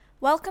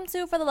Welcome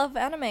to For the Love of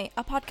Anime,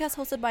 a podcast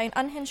hosted by an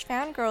unhinged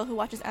fangirl who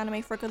watches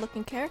anime for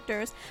good-looking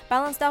characters,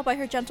 balanced out by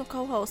her gentle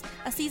co-host,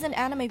 a seasoned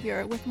anime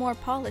viewer with more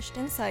polished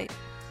insight.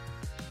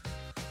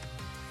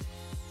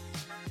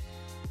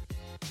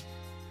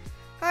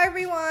 Hi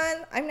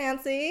everyone, I'm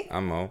Nancy.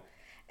 I'm Mo.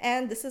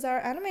 And this is our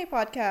anime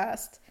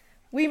podcast.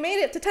 We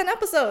made it to 10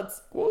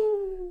 episodes.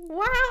 Woo!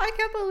 Wow, I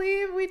can't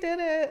believe we did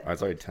it. Oh,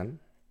 it's already 10?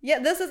 Yeah,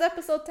 this is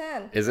episode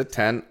 10. Is it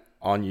 10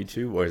 on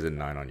YouTube or is it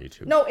 9 on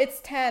YouTube? No, it's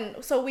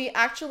 10. So we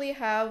actually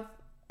have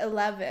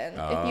 11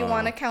 if you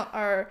want to count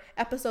our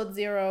episode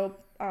 0,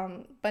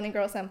 Bunny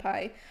Girl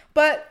Senpai.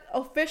 But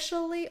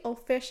officially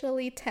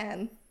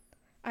 10.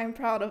 I'm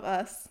proud of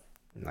us.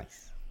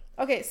 Nice.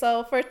 Okay,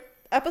 so for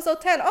episode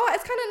 10,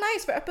 it's kind of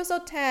nice. For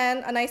episode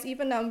 10, a nice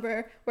even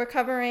number, we're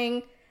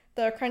covering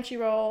the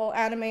Crunchyroll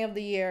anime of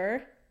the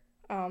year,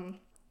 the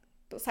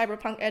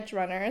Cyberpunk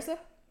Edgerunners.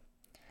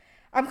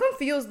 I'm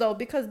confused though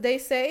because they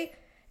say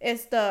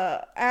it's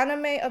the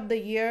anime of the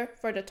year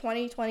for the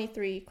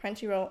 2023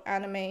 Crunchyroll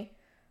Anime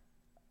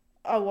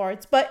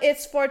Awards, but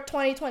it's for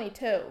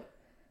 2022.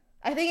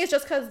 I think it's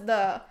just because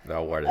the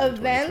award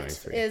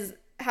event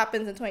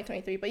happens in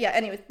 2023. But yeah,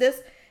 anyways,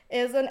 this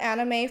is an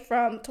anime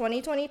from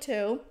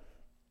 2022.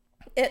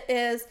 It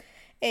is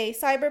a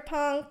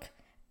cyberpunk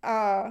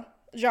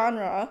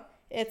genre.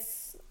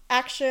 It's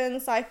action,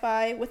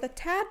 sci-fi with a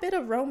tad bit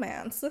of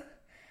romance.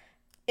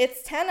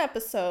 It's 10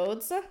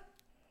 episodes,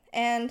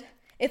 and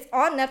it's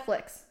on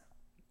Netflix.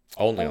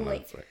 Only on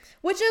Netflix.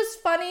 Which is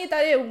funny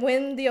that it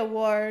win the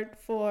award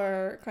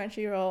for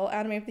Crunchyroll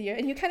Anime of the Year,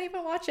 and you can't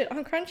even watch it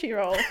on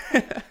Crunchyroll.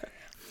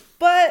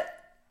 But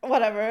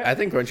whatever. I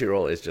think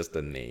Crunchyroll is just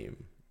the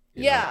name.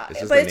 It's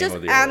just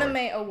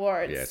Anime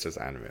Awards. Yeah, it's just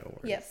Anime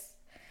Awards. Yes.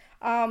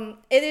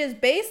 It is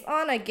based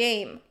on a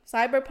game,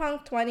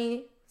 Cyberpunk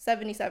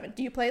 2077.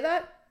 Do you play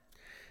that?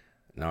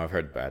 No, I've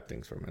heard bad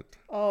things from it.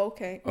 Oh,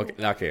 okay. Okay.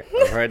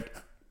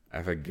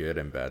 I've heard good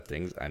and bad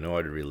things. I know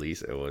at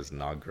release it was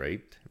not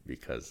great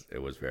because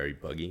it was very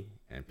buggy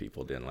and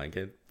people didn't like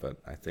it. But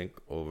I think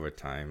over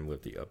time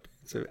with the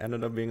updates, it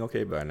ended up being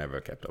okay. But I never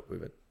kept up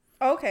with it.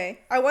 Okay,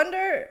 I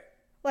wonder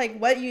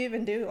what you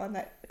even do on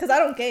that, because I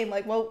don't game.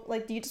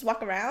 Do you just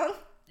walk around?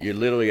 You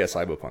literally get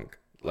Cyberpunk.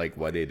 Like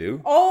what they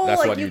do. Oh,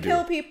 that's what you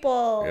kill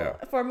people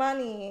for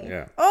money.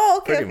 Yeah.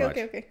 Oh,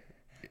 okay.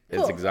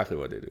 It's exactly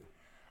what they do.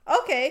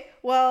 Okay,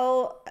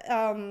 well,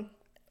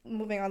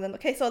 moving on then.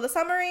 Okay, so the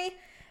summary.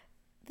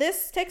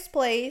 This takes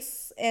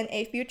place in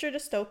a future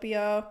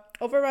dystopia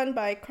overrun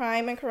by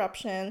crime and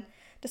corruption.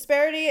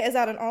 Disparity is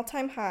at an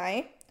all-time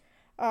high.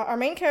 Our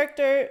main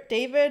character,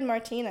 David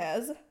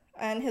Martinez,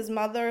 and his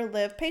mother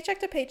live paycheck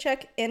to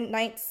paycheck in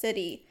Night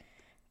City.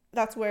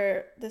 That's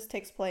where this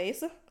takes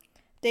place.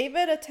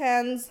 David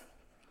attends...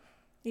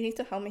 You need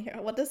to help me here.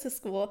 What is his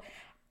school?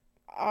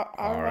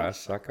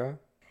 Arasaka?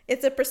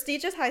 It's a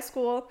prestigious high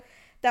school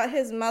that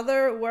his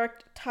mother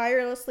worked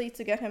tirelessly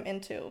to get him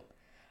into.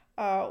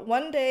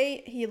 One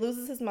day, he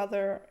loses his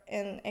mother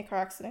in a car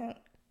accident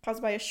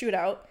caused by a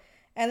shootout.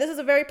 And this is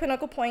a very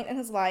pinnacle point in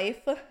his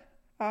life.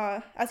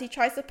 As he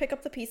tries to pick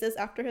up the pieces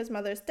after his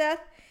mother's death,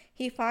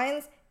 he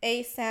finds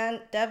a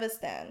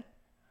Sandevistan,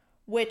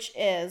 which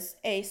is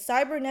a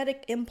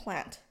cybernetic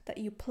implant that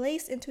you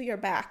place into your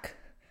back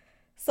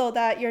so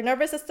that your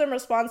nervous system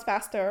responds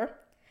faster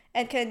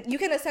and you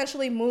can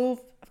essentially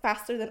move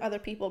faster than other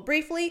people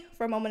briefly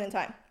for a moment in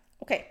time.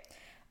 Okay.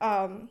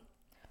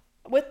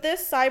 With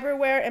this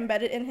cyberware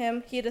embedded in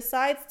him, he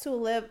decides to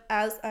live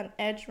as an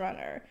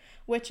Edgerunner,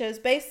 which is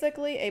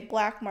basically a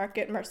black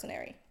market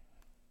mercenary.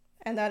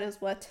 And that is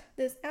what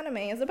this anime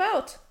is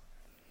about.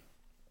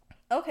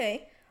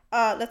 Okay,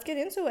 let's get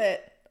into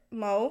it.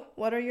 Mo,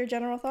 what are your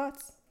general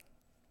thoughts?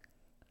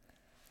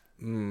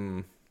 I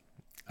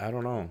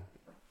don't know.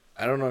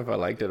 I don't know if I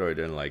liked it or I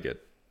didn't like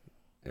it.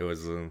 It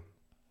was in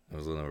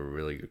a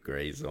really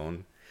gray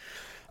zone.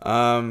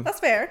 That's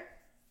fair.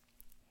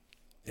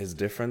 It's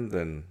different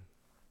than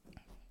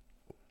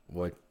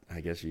what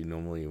I guess you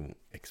normally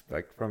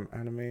expect from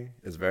anime.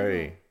 It's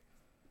very...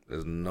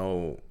 There's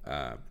no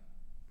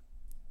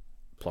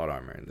plot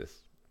armor in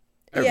this.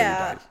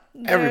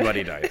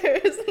 Everybody dies.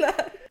 There's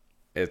not.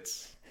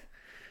 It's...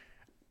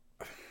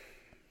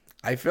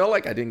 I feel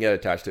like I didn't get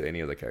attached to any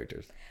of the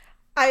characters.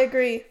 I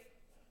agree.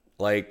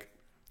 Like,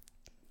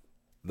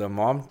 the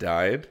mom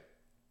died,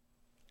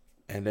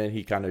 and then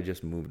he kind of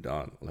just moved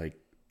on. Like,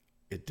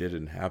 it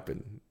didn't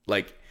happen.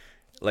 Like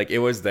it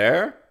was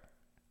there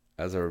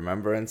as a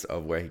remembrance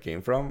of where he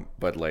came from,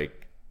 but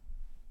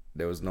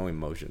there was no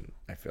emotion,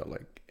 I feel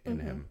like, in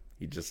him.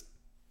 He just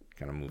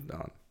kind of moved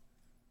on.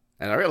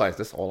 And I realized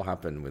this all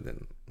happened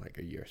within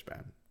a year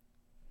span.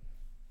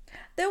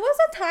 There was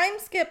a time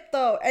skip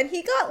though, and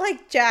he got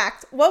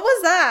jacked. What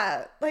was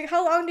that?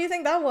 How long do you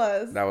think that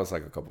was? That was a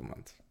couple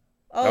months.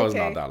 Okay. That was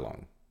not that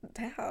long.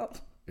 Damn.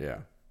 Yeah.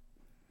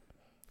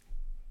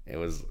 It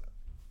was,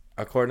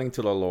 according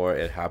to the lore,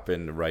 it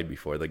happened right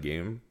before the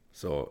game.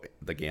 So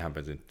the game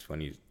happens in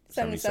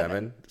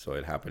 2077. So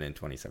it happened in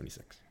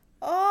 2076.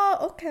 Oh,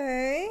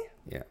 okay.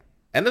 Yeah.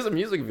 And there's a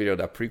music video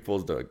that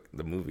prequels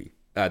the movie,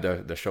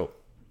 the show.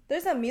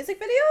 There's a music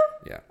video?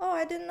 Yeah. Oh,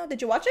 I didn't know.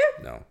 Did you watch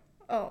it? No.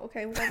 Oh,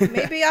 okay. Well,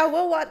 maybe I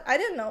will watch. I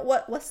didn't know.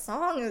 What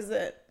song is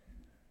it?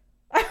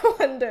 I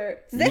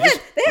wonder. They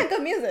had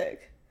good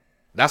music.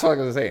 That's what I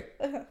was going to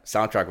say.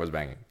 Soundtrack was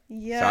banging.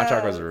 Yeah.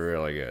 Soundtrack was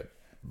really good.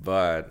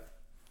 But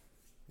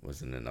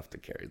wasn't enough to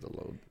carry the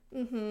load.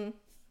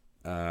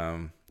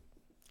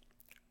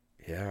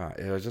 Yeah,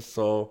 it was just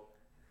so...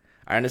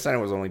 I understand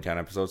it was only 10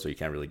 episodes, so you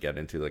can't really get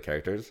into the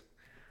characters.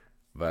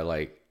 But,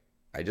 like,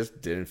 I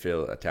just didn't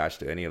feel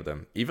attached to any of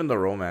them. Even the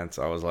romance,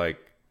 I was like...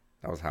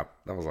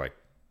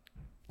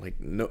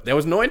 no, there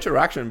was no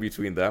interaction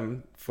between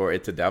them for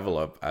it to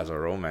develop as a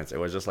romance. It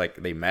was just like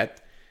they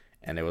met,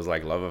 and it was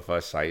like love at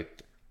first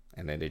sight,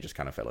 and then they just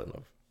kind of fell in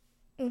love.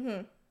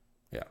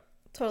 Yeah.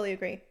 Totally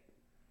agree.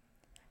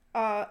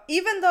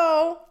 Even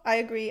though I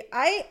agree,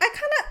 I kind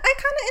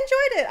of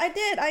enjoyed it. I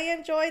did. I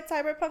enjoyed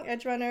Cyberpunk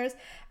Edgerunners.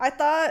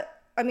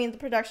 The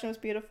production was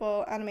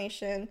beautiful,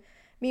 animation,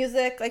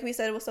 music, like we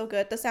said, it was so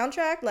good. The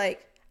soundtrack,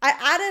 like, I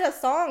added a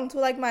song to,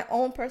 like, my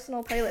own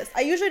personal playlist.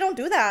 I usually don't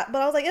do that,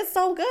 but I was like, it's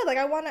so good. Like,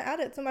 I want to add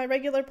it to my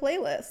regular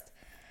playlist.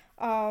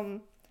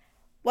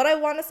 What I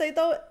want to say,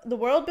 though, the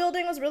world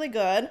building was really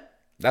good.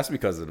 That's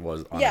because it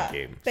was on a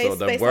game. So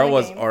the based world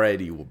was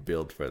already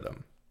built for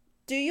them.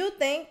 Do you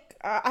think...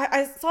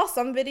 I saw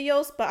some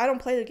videos, but I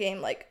don't play the game.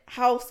 Like,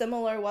 how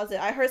similar was it?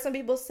 I heard some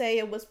people say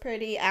it was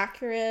pretty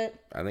accurate.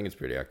 I think it's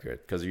pretty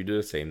accurate because you do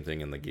the same thing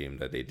in the game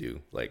that they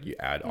do. Like, you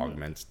add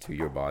augments to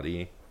your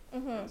body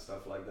and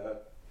stuff like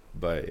that.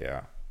 But,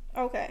 yeah.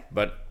 Okay.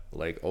 But,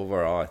 like,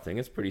 overall, I think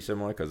it's pretty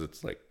similar because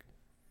it's, like...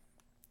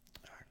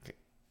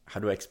 How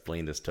do I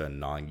explain this to a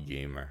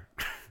non-gamer?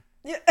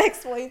 Yeah,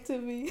 explain to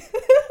me.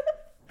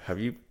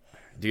 Do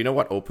you know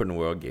what open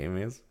world game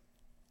is?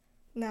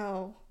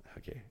 No.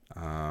 Okay.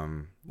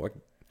 What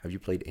have you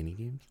played any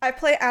games? I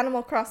play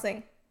Animal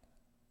Crossing.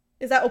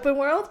 Is that open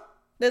world?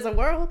 There's a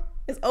world.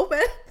 It's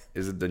open.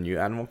 Is it the new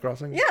Animal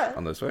Crossing? Yeah.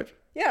 On the Switch?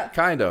 Yeah.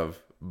 Kind of,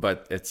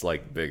 but it's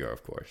like bigger,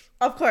 of course.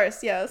 Of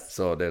course, yes.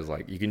 So there's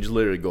like you can just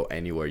literally go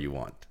anywhere you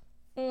want.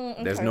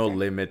 There's no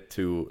limit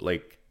to,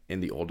 like, in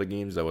the older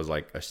games there was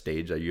like a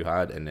stage that you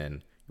had, and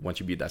then once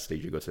you beat that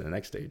stage you go to the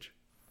next stage.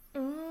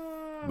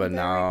 But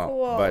now,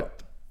 cool.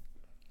 but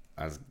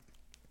as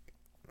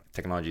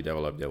technology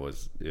developed,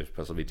 there's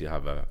possibility to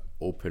have a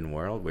open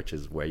world, which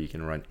is where you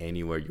can run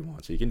anywhere you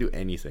want. So you can do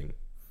anything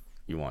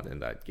you want in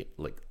that game,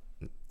 like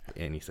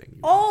anything.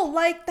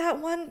 Like that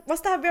one.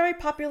 What's that very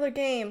popular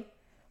game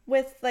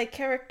with, like,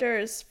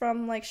 characters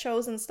from, like,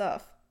 shows and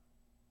stuff?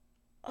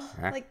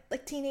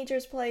 Like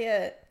teenagers play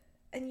it,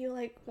 and you,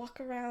 like, walk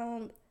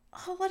around.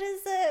 Oh, what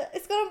is it?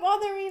 It's gonna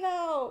bother me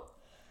now.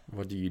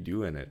 What do you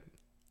do in it?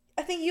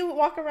 I think you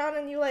walk around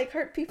and you, like,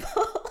 hurt people.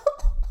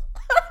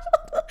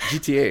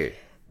 GTA.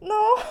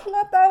 No,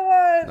 not that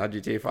one. Not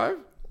GTA 5?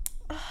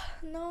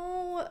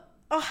 No.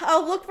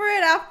 I'll look for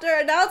it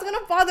after. Now it's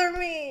gonna bother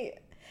me.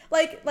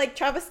 Like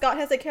Travis Scott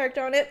has a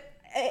character on it.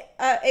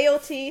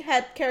 AOT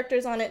had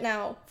characters on it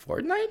now.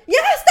 Fortnite?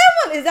 Yes,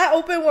 that one. Is that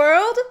open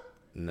world?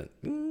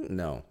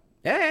 No.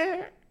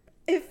 Yeah.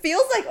 It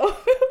feels like open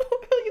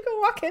world. You can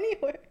walk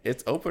anywhere.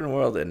 It's open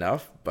world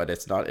enough, but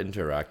it's not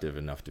interactive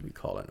enough to be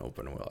called an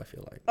open world, I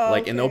feel like. Oh,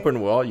 like, in okay.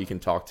 open world, you can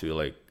talk to,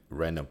 like,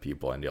 random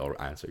people and they'll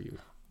answer you.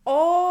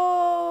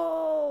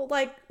 Oh,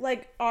 like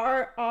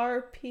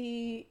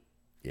RRP.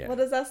 Yeah. What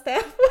does that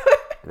stand for?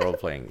 Role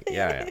playing.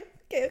 Yeah.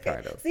 Okay.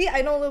 Kind of. See,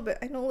 I know a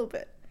little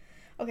bit.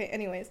 Okay,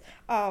 anyways.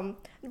 But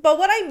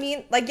what I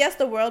mean, like, yes,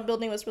 the world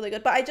building was really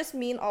good, but I just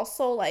mean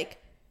also,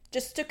 like,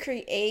 just to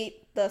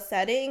create the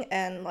setting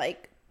and,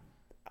 like,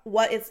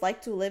 what it's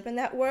like to live in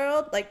that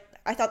world. Like,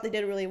 I thought they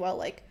did really well.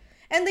 Like,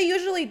 and they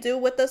usually do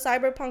with the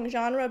cyberpunk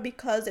genre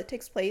because it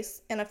takes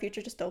place in a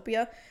future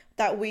dystopia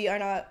that we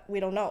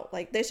don't know.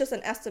 Like, there's just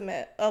an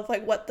estimate of,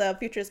 like, what the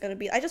future is going to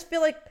be. I just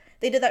feel like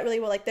they did that really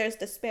well. Like, there's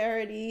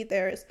disparity,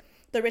 there's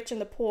the rich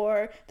and the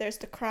poor, there's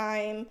the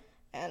crime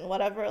and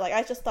whatever. Like,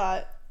 I just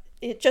thought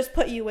it just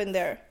put you in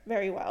there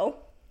very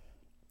well.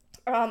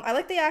 I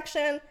like the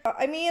action.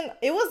 I mean,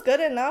 it was good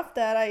enough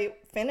that I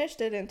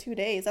finished it in 2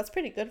 days. That's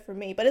pretty good for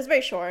me, but it's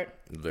very short.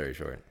 Very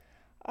short.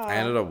 I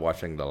ended up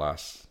watching the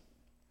last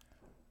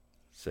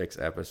 6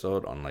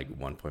 episodes on, like,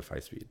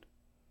 1.5 speed.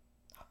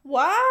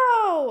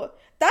 Wow!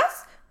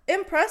 That's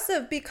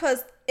impressive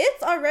because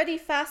it's already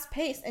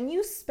fast-paced and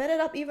you sped it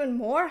up even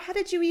more. How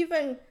did you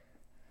even...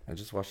 I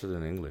just watched it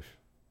in English.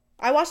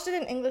 I watched it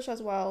in English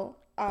as well.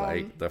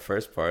 Like, the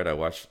first 4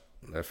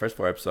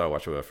 episodes I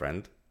watched with a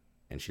friend,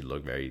 and she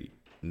looked very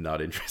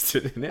not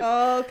interested in it.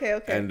 Oh, okay.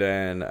 And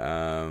then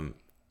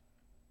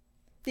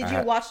did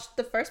you watch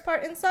the first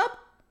part in sub?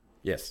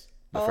 Yes.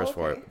 The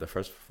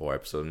first 4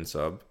 episodes in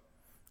sub,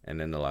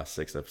 and then the last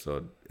 6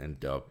 episodes in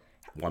dub.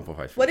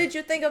 1.5. What did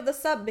you think of the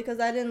sub?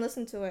 Because I didn't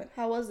listen to it.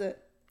 How was it?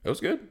 It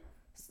was good.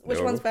 Which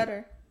one's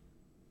better?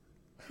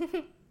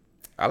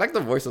 I like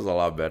the voices a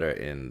lot better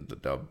in the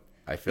dub.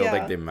 I feel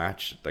like they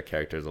match the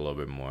characters a little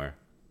bit more.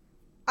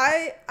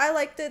 I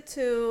liked it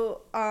too.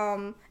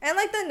 And,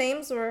 like, the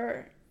names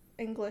were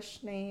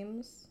English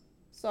names.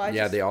 So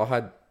they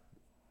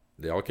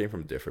They all came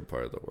from different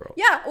part of the world.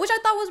 Yeah, which I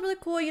thought was really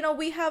cool. You know,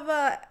 we have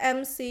a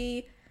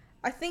MC.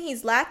 I think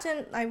he's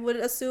Latin. I would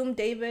assume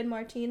David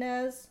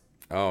Martinez.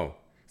 Oh.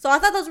 So I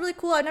thought that was really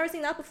cool. I've never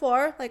seen that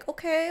before. Like,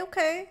 okay.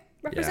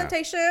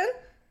 Representation.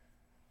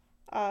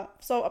 Yeah.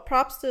 So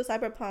props to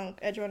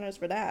Cyberpunk Edgerunners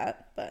for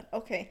that. But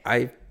okay.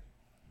 There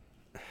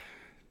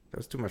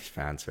was too much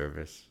fan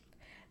service.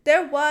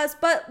 There was,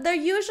 but there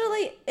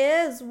usually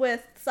is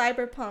with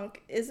Cyberpunk,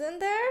 isn't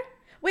there?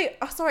 Wait,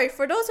 sorry.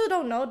 For those who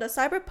don't know, the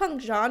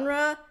Cyberpunk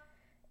genre,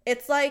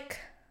 it's like,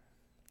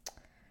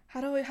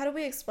 how do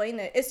we explain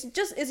it? It's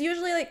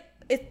usually like,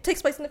 it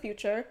takes place in the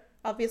future,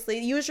 obviously.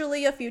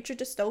 Usually a future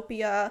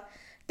dystopia.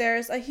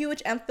 There's a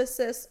huge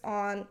emphasis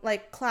on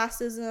like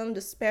classism,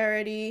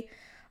 disparity,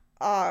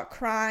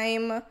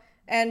 crime,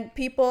 and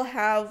people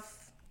have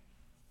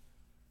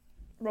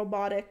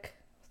robotic,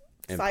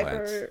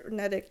 implants.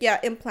 cybernetic,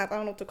 implant. I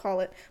don't know what to call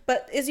it,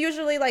 but it's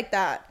usually like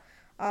that.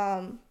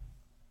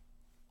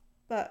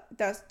 But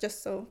that's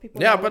just so people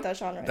know what that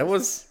genre is. That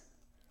was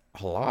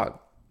a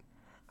lot.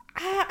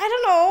 I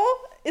don't know.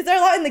 Is there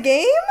a lot in the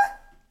game?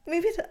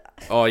 Maybe.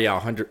 Oh yeah,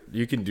 100.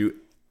 You can do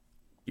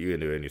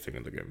anything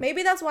in the game.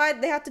 Maybe that's why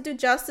they have to do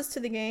justice to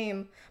the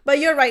game. But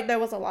you're right. There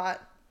was a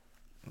lot.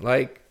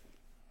 Like,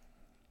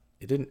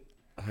 it didn't.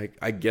 Like,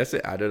 I guess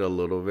it added a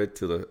little bit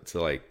to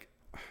like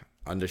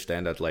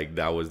understand that like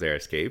that was their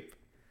escape,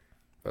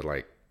 but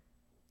like.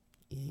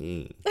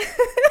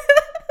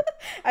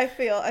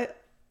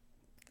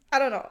 I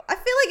don't know. I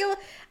feel like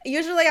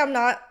usually I'm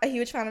not a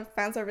huge fan of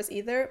fan service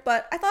either,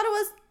 but I thought it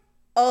was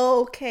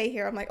okay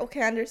here. I'm like,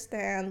 okay, I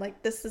understand.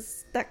 Like, this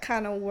is that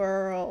kind of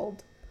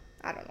world.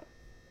 I don't know.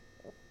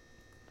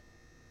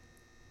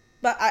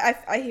 But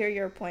I hear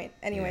your point.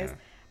 Anyways,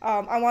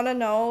 yeah. I want to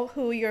know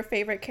who your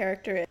favorite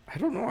character is. I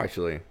don't know,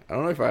 actually. I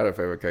don't know if I had a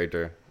favorite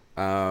character.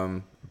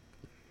 I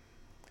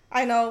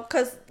know,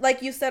 because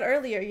like you said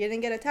earlier, you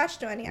didn't get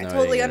attached to any. I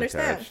totally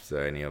understand. I didn't get attached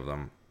to any of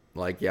them.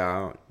 Like,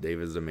 yeah,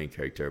 Dave is the main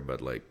character,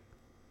 but like,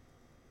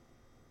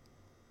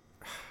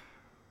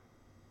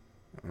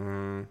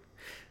 I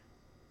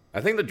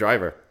think the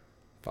driver,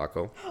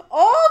 Paco.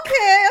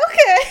 Okay.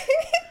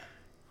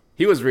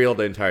 He was real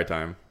the entire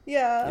time.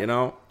 Yeah. You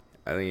know,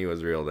 I think he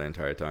was real the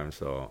entire time.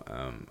 So,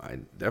 I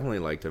definitely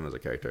liked him as a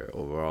character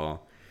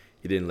overall.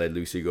 He didn't let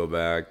Lucy go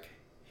back.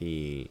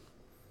 I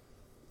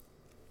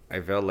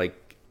felt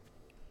like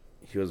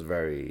he was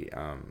very,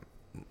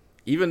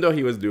 even though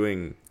he was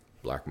doing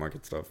black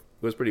market stuff,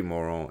 he was pretty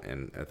moral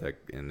and ethic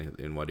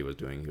in what he was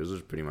doing. He was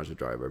just pretty much a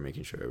driver,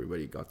 making sure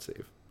everybody got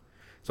safe.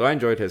 So I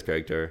enjoyed his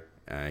character.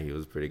 He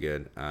was pretty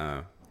good.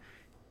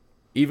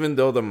 Even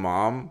though the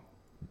mom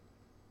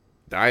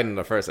died in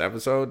the first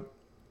episode,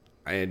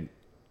 her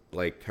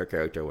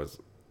character was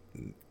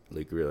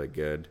like really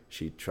good.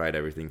 She tried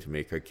everything to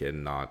make her kid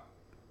not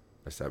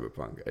a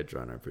cyberpunk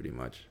edgerunner, pretty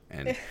much,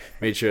 and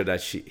made sure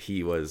that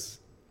he was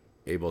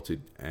able to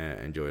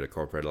enjoy the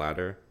corporate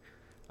ladder.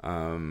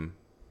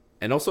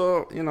 And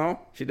also, you know,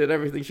 she did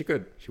everything she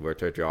could. She worked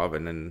her job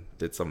and then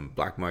did some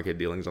black market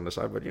dealings on the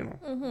side. But, you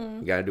know,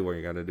 you got to do what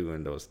you got to do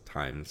in those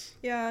times.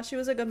 Yeah, she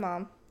was a good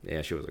mom.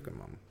 Yeah, she was a good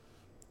mom.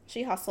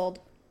 She hustled.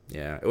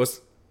 Yeah, it was...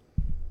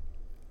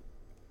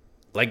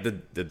 Like,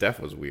 the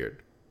death was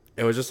weird.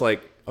 It was just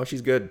like, oh,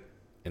 she's good.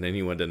 And then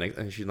he went the next...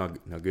 And she's not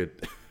good.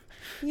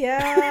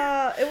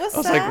 Yeah, it was I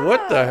was sad. like,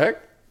 what the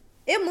heck?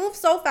 It moved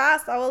so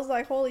fast. I was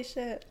like, holy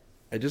shit.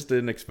 I just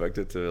didn't expect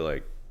it to,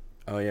 like...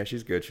 Oh, yeah,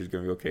 she's good. She's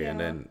going to be okay. Yeah. And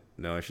then,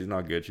 no, she's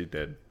not good. She's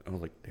dead. I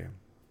was like, damn.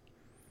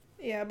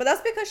 Yeah, but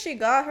that's because she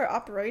got her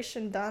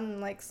operation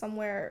done, like,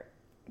 somewhere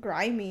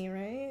grimy,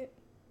 right?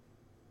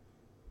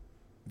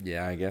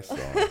 Yeah, I guess so.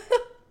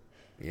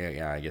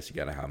 yeah, I guess you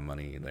got to have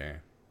money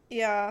there.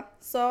 Yeah,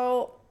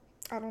 so,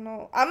 I don't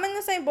know. I'm in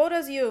the same boat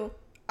as you.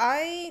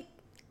 I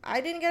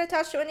didn't get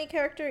attached to any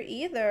character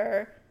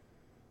either.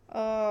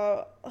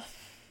 Yeah,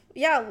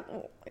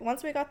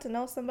 once we got to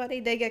know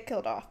somebody, they get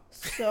killed off.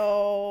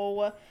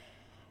 So...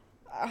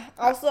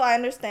 Also, I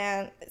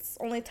understand it's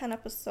only 10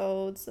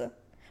 episodes,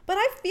 but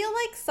I feel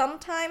like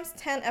sometimes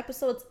 10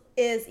 episodes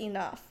is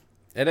enough.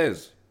 It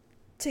is.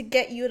 To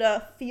get you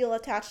to feel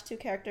attached to a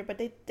character, but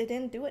they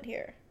didn't do it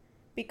here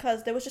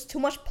because there was just too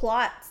much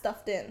plot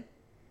stuffed in.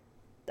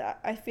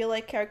 That I feel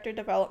like character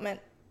development.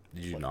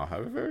 Did you not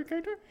have a favorite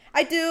character?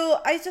 I do.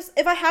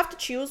 If I have to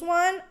choose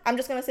one, I'm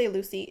just gonna say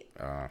Lucy.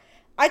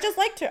 I just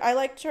liked her. I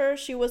liked her.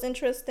 She was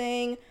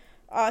interesting.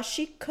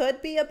 She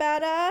could be a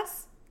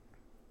badass.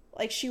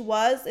 Like, she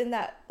was in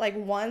that, like,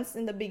 once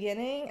in the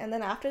beginning, and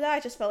then after that, I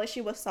just felt like she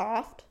was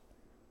soft.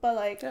 But,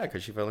 like... Yeah,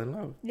 because she fell in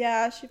love.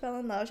 Yeah, she fell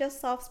in love. She has a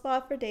soft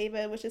spot for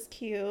David, which is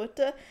cute.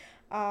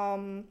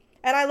 And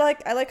I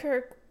like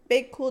her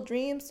big, cool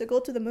dreams to go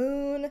to the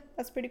moon.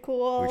 That's pretty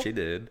cool. Which she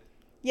did.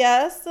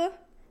 Yes. But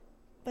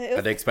it was...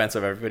 At the expense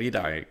of everybody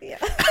dying. Yeah.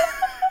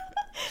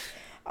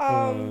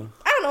 I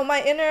don't know,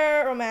 my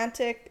inner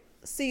romantic...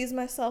 sees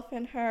myself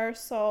in her,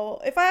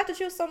 so if I had to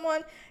choose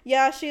someone,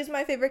 yeah, she's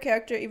my favorite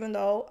character, even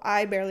though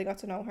I barely got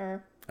to know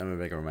her. I'm a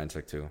big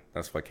romantic too.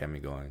 That's what kept me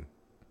going.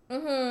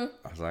 I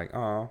was like,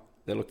 oh,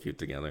 they look cute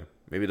together.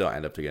 Maybe they'll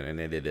end up together, and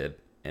then they did.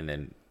 and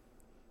then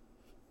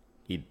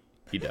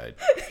he died.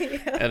 Yeah.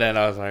 And then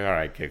I was like, all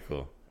right, okay,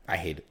 cool. I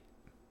hate it.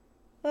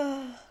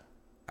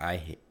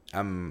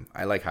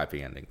 I like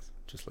happy endings.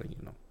 Just like,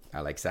 you know, I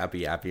like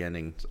sappy happy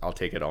endings. I'll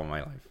take it all my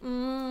life.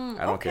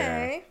 I don't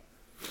care. Okay.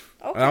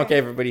 I don't care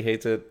if everybody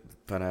hates it,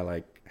 but I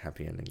like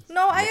happy endings.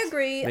 No, I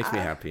agree. Makes me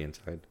happy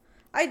inside.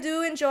 I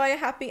do enjoy a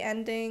happy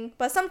ending,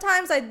 but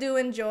sometimes I do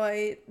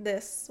enjoy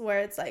this where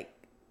it's like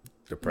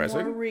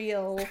Depressing? more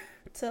real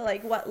to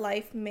like what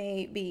life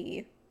may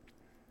be.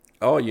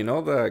 Oh, you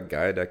know the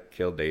guy that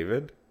killed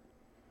David?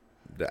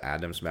 The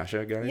Adam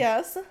Smasher guy?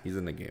 Yes. He's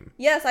in the game.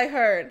 Yes, I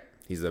heard.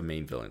 He's the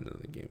main villain in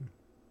the game.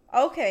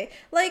 Okay.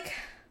 Like,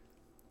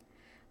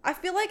 I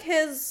feel like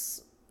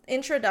his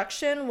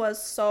introduction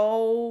was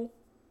so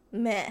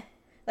meh.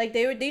 Like,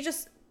 they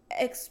just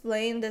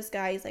explained this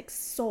guy is like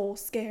so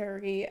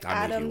scary.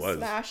 Adam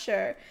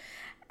Smasher.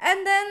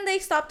 And then they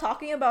stopped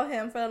talking about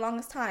him for the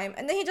longest time.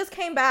 And then he just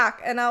came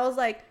back. And I was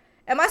like,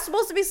 am I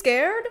supposed to be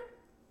scared?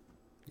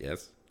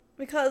 Yes.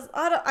 Because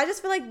I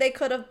just feel like they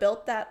could have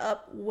built that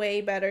up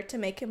way better to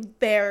make him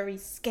very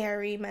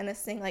scary,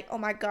 menacing. Like, oh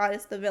my god,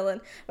 it's the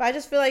villain. But I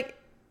just feel like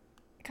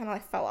it kind of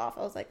like fell off.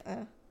 I was like,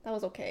 that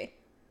was okay.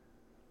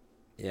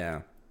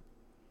 Yeah.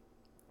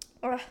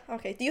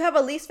 Okay. Do you have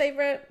a least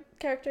favorite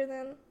character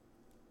then?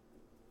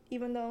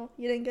 Even though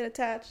you didn't get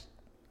attached.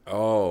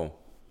 Oh.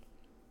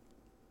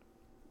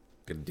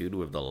 The dude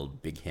with the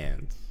big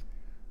hands.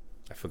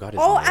 I forgot his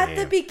name. Oh, at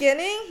the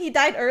beginning? He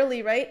died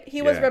early, right?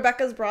 He was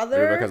Rebecca's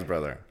brother? Rebecca's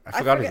brother. I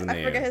forgot his name.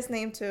 I forget his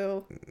name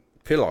too.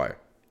 Pilar.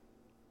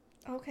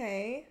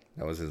 Okay.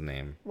 That was his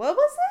name. What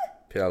was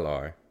it?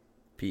 Pilar.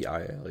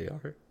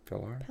 Pilar.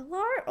 Pilar.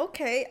 Pilar?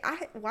 Okay.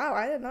 Wow,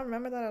 I did not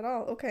remember that at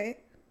all. Okay.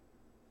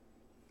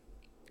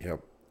 Yep.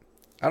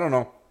 I don't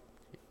know.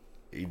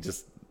 I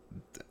just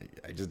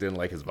didn't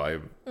like his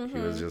vibe. He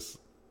was just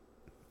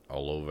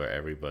all over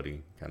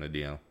everybody kind of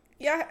deal.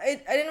 Yeah,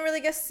 I didn't really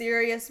get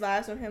serious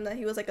vibes from him that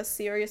he was like a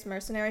serious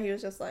mercenary. He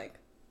was just like,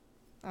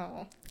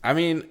 oh. I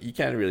mean, you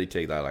can't really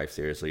take that life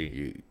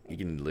seriously. You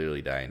can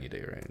literally die any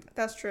day, right?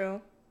 That's true.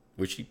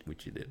 Which he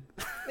did.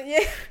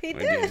 Yeah, he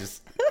did.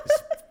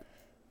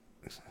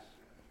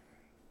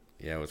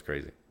 Yeah, it was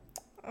crazy.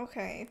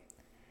 Okay.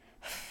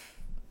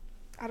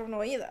 I don't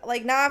know either.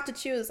 Like, now I have to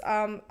choose.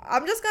 I'm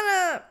just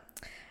gonna...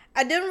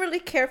 I didn't really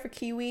care for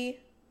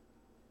Kiwi.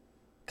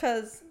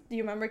 Because, do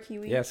you remember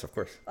Kiwi? Yes, of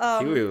course.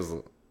 Kiwi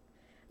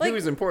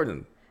was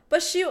important.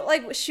 But she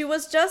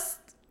was just...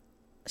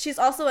 She's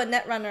also a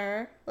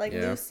netrunner, like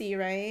Lucy,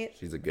 right?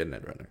 She's a good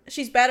netrunner.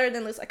 She's better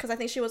than Lucy, because I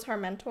think she was her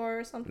mentor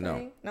or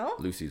something. No?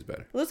 Lucy's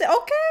better. Lucy,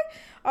 okay.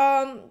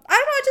 I don't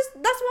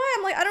know, that's why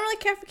I'm like, I don't really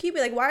care for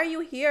Kiwi. Like, why are you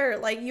here?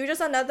 Like, you're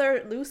just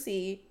another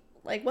Lucy.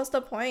 Like, what's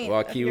the point?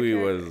 Well, Kiwi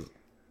was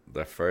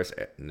the first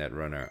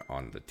netrunner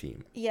on the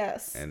team.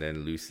 Yes. And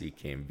then Lucy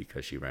came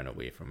because she ran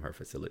away from her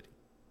facility.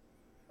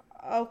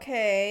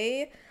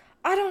 Okay.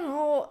 I don't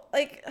know.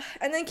 Like,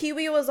 and then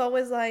Kiwi was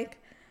always like,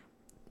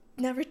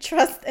 never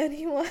trust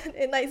anyone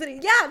in Night City.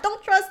 Yeah,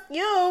 don't trust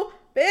you,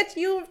 bitch.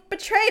 You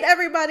betrayed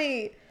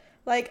everybody.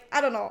 Like, I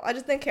don't know. I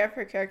just didn't care for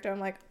her character. I'm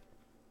like,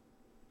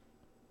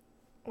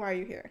 why are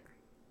you here?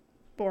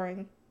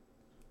 Boring.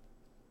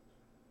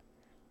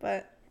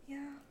 But,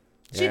 yeah.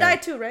 She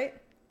died too, right?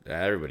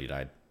 Yeah, everybody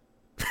died.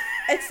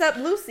 Except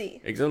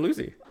Lucy. Except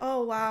Lucy.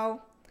 Oh,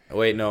 wow.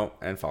 Wait, no.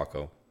 And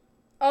Falco.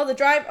 Oh, the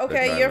drive.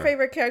 Okay, your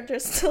favorite character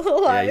is still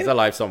alive. Yeah, he's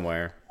alive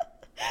somewhere.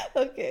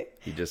 Okay.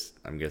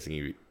 I'm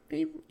guessing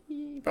he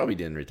probably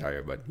didn't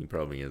retire, but he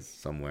probably is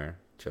somewhere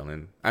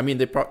chilling. I mean,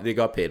 they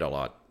got paid a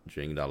lot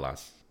during that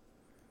last.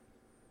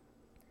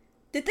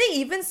 Did they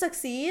even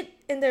succeed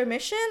in their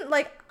mission?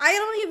 Like, I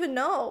don't even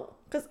know.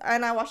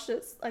 And I watched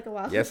this like a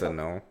while ago. Yes and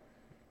no.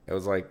 It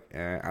was like,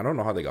 I don't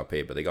know how they got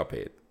paid, but they got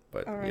paid.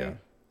 But yeah,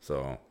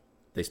 so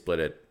they split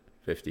it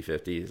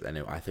 50-50, and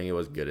I think it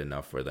was good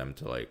enough for them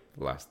to like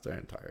last their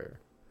entire.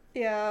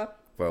 Yeah.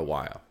 For a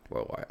while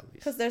at least.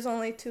 Because there's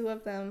only 2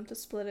 of them to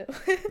split it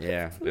with.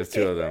 Yeah, there's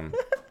 2 of them.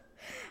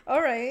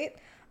 All right.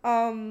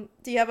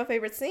 Do you have a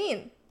favorite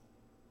scene?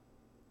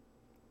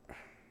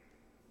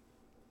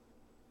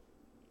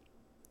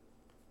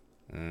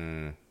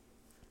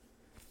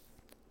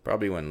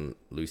 Probably when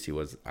Lucy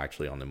was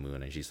actually on the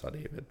moon and she saw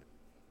David.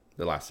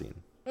 The last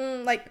scene.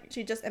 Like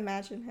she just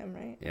imagined him,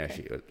 right? Yeah,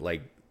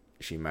 okay.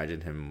 she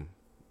imagined him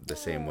the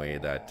same way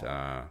that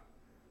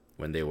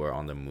when they were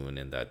on the moon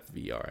in that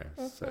VR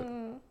set.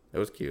 It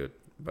was cute,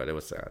 but it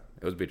was sad.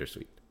 It was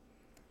bittersweet.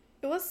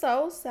 It was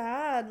so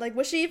sad. Like,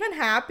 was she even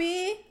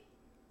happy?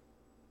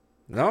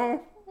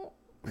 No,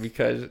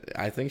 because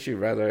I think she'd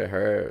rather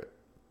her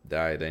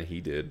die than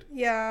he did.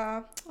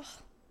 Yeah. Oh,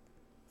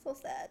 so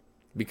sad.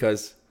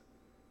 Because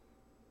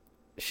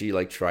she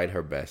like tried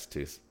her best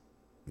to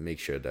make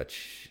sure that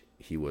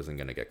he wasn't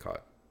gonna get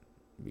caught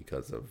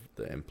because of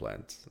the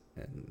implants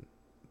and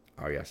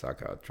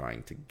Arasaka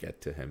trying to get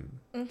to him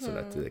so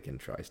that they can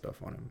try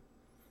stuff on him.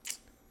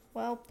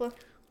 Well,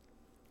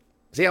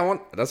 see,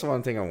 that's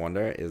one thing I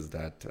wonder is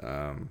that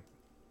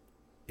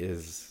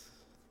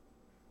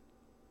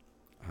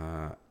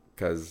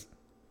because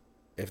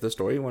if the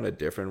story went a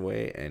different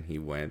way and he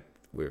went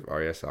with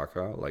Arya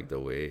Saka, like the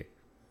way,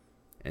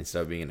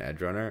 instead of being an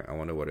Edgerunner, I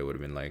wonder what it would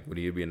have been like. Would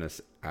he be an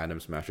Adam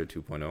Smasher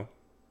 2.0?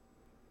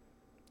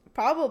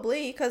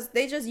 Probably, because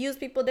they just use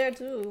people there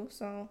too.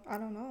 So I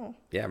don't know.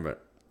 Yeah,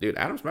 but dude,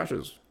 Adam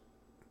Smasher's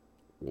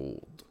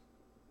old.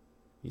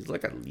 He's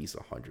like at least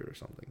 100 or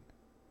something.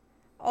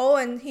 Oh,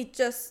 and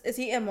is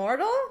he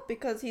immortal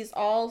because he's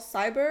all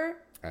cyber?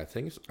 I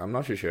think I'm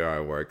not sure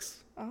how it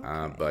works.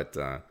 Okay. But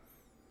I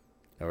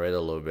read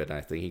a little bit, and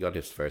I think he got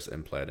his first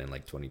implant in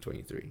like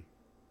 2023.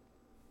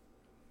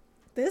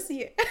 This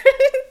year.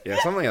 Yeah,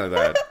 something like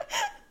that.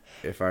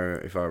 If I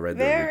read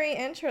Very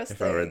interesting.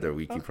 If I read the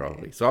wiki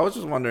properly. So I was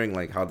just wondering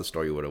like how the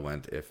story would have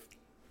went if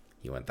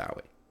he went that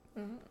way.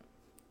 Mm-hmm.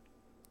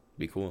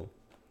 Be cool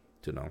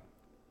to know.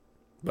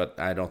 But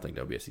I don't think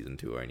there'll be a season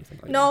 2 or anything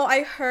like that. No,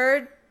 I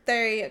heard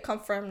they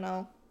confirmed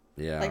no.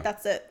 Yeah. Like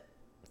that's it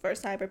for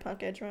Cyberpunk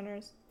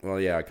Edgerunners. Well,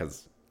 yeah,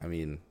 because I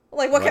mean,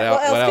 like what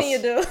else can you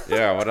do?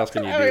 Yeah, what else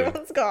can you do?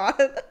 Everyone's gone.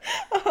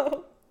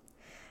 Oh.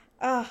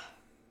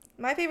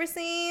 My favorite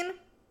scene,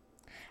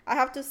 I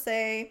have to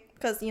say,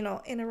 because, you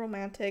know, in a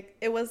romantic,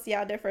 it was,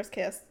 their first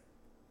kiss.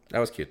 That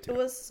was cute, too. It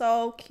was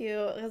so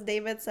cute, because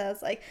David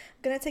says, like,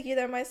 I'm going to take you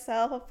there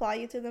myself, I'll fly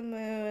you to the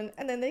moon,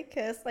 and then they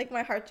kiss. Like,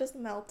 my heart just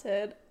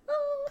melted.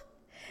 Oh.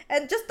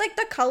 And just, like,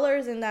 the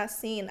colors in that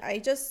scene,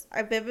 I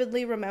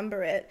vividly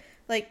remember it.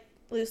 Like,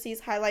 Lucy's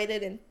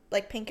highlighted in,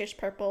 like, pinkish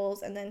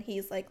purples, and then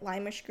he's, like,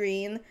 limeish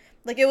green.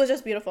 Like, it was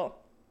just beautiful.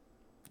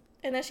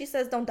 And then she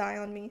says, don't die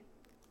on me.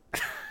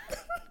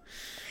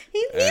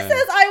 He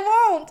says,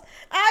 I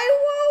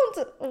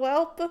won't.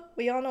 Well,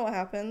 we all know what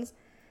happens.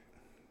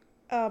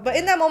 But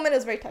in that moment, it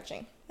was very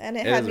touching. And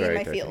it had me in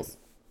my feels.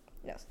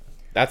 Yes.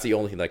 That's the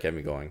only thing that kept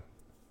me going.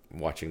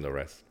 Watching the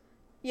rest.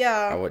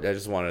 Yeah. I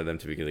just wanted them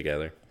to be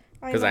together.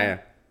 Because I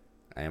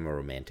am a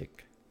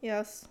romantic.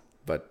 Yes.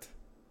 But,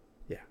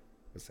 yeah.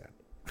 It's sad.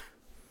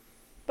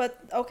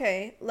 But,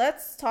 okay.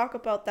 Let's talk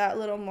about that a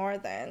little more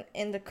then.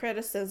 In the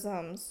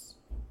criticisms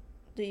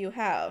do you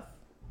have?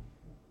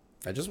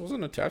 I just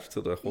wasn't attached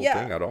to the whole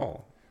thing at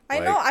all. I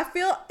know. I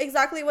feel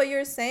exactly what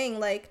you're saying.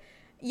 Like,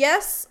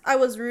 yes, I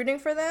was rooting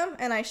for them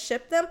and I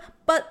shipped them,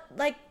 but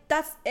like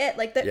that's it.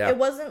 Like, it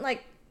wasn't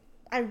like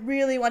I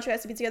really want you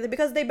guys to be together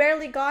because they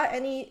barely got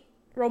any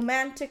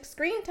romantic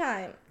screen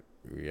time.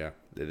 Yeah,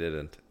 they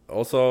didn't.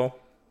 Also,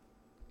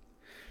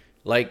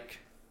 like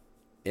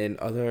in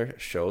other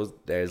shows,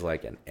 there's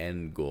like an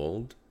end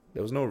goal.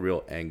 There was no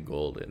real end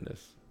goal in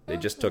this. They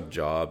just took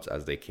jobs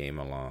as they came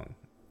along,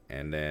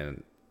 and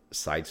then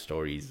side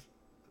stories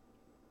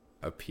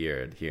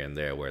appeared here and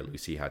there where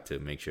Lucy had to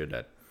make sure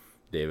that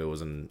David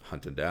wasn't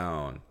hunted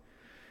down.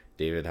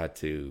 David had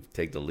to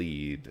take the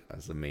lead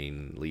as the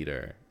main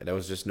leader. And there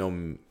was just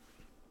no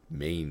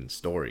main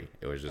story.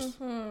 It was just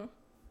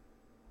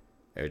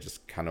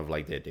kind of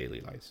like their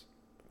daily lives.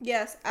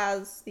 Yes,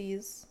 as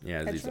these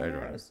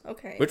Edgerunners.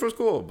 Okay. Which was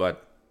cool,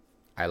 but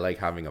I like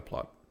having a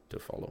plot to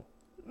follow.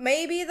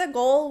 Maybe the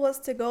goal was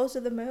to go to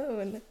the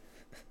moon.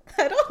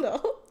 I don't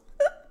know.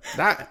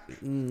 But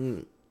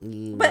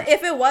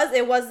if it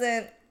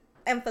wasn't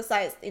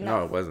emphasized enough.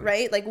 No, it wasn't.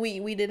 Right? Like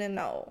we didn't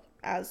know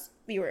as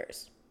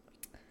viewers.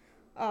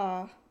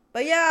 But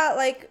yeah,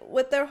 like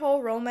with their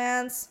whole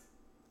romance,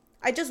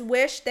 I just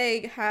wish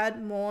they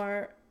had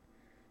more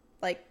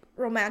like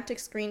romantic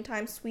screen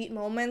time, sweet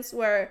moments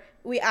where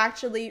we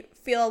actually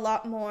feel a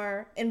lot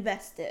more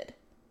invested.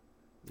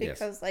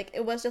 Because like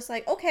it was just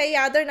like, okay,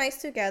 yeah, they're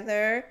nice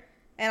together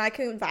and I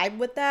can vibe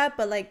with that,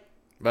 but like.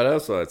 But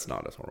also, it's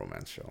not a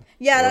romance show.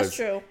 Yeah, that's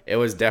true. It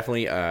was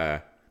definitely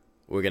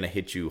we're gonna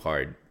hit you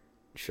hard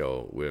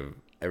show with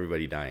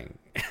everybody dying.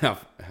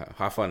 Have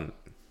fun.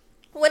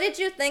 What did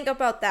you think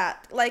about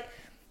that? Like,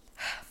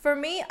 for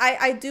me,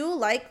 I do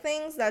like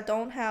things that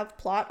don't have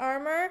plot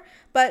armor,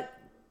 but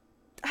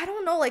I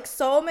don't know, like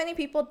so many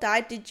people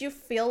died. Did you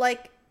feel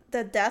like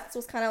the deaths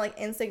was kind of like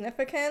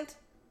insignificant?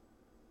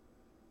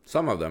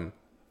 Some of them.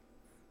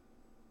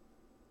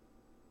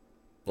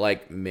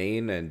 Like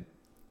Maine and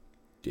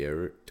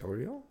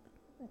Territorial?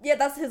 Yeah,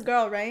 that's his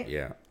girl, right?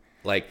 Yeah.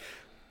 Like,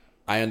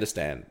 I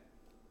understand.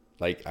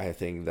 Like, I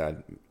think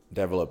that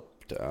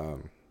developed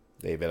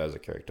David as a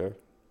character.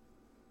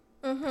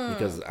 Mm-hmm.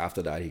 Because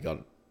after that, he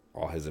got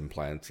all his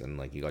implants and,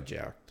 like, he got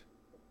jacked.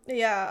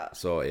 Yeah.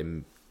 So it,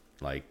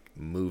 like,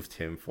 moved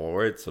him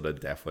forward so the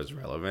death was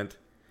relevant.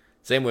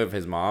 Same with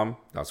his mom.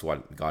 That's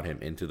what got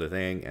him into the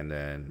thing. And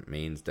then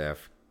Maine's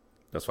death,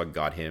 that's what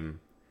got him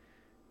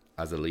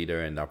as a leader,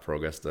 and that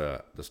progressed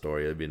the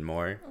story a bit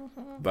more.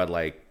 Mm-hmm. But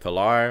like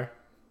Pilar,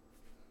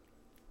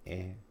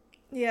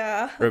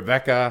 yeah.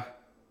 Rebecca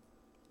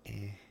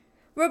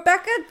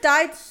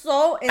died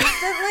so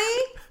instantly.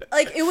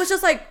 Like it was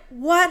just like,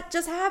 what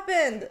just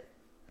happened?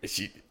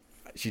 She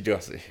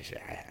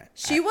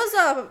was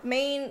a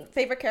main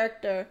favorite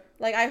character.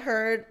 Like I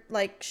heard,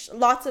 like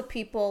lots of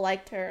people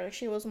liked her. Like,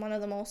 she was one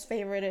of the most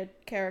favorited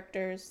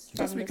characters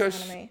from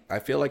this anime. I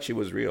feel like she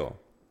was real,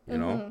 you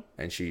know,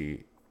 and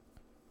she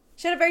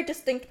had a very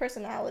distinct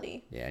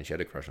personality. Yeah, and she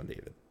had a crush on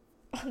David.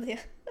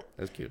 Yeah.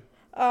 That's cute.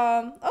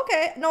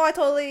 Okay. No, I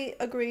totally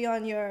agree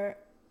on your,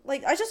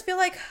 like, I just feel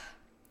like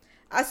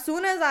as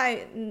soon as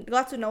I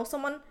got to know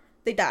someone,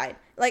 they died.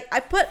 Like,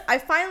 I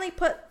finally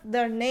put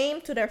their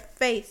name to their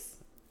face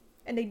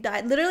and they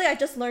died. Literally, I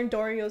just learned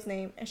Dorio's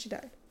name and she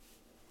died.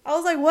 I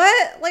was like,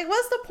 what? Like,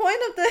 what's the point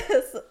of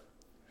this?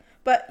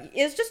 But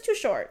it's just too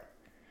short.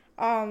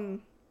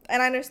 And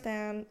I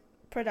understand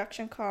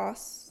production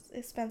costs,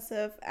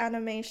 expensive,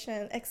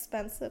 animation,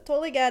 expensive.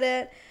 Totally get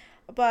it.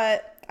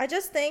 But I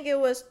just think it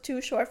was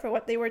too short for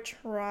what they were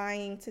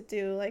trying to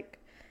do. Like,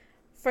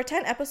 for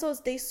 10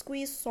 episodes, they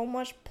squeezed so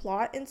much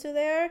plot into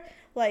there.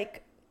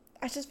 Like,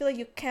 I just feel like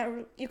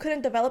you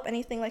couldn't develop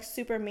anything, like,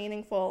 super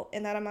meaningful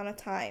in that amount of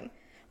time.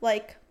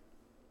 Like,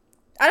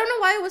 I don't know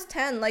why it was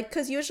 10. Like,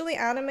 because usually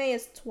anime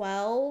is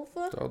 12.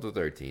 12 to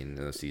 13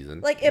 in a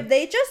season. Like, if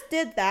they just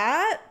did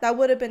that, that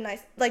would have been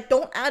nice. Like,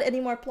 don't add any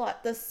more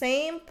plot. The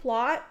same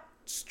plot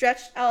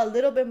stretched out a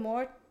little bit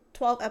more,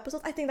 12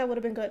 episodes. I think that would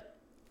have been good.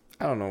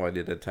 I don't know why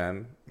they did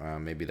 10.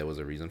 Maybe there was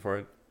a reason for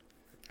it.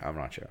 I'm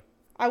not sure.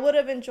 I would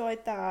have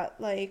enjoyed that,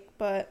 like,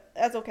 but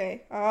that's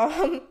okay.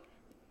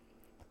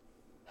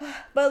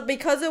 But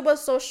because it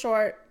was so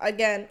short,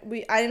 again,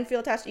 I didn't feel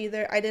attached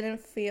either. I didn't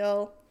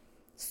feel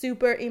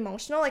super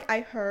emotional. Like,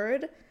 I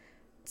heard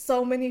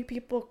so many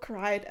people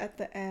cried at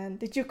the end.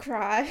 Did you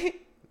cry?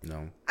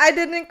 No. I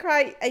didn't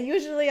cry.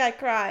 Usually I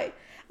cry.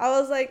 I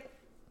was like,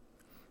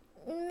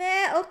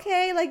 nah,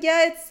 okay, like,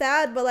 yeah, it's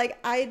sad, but, like,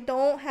 I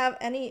don't have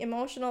any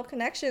emotional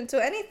connection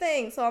to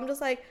anything. So I'm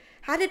just like,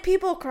 how did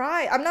people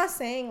cry? I'm not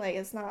saying, like,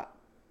 it's not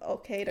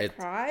okay to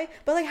cry,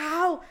 but, like,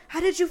 how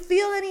did you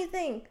feel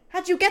anything?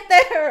 How'd you get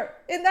there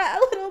in that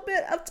little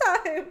bit of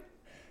time?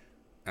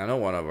 I know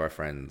one of our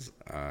friends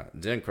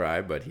didn't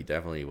cry, but he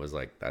definitely was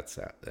like, that's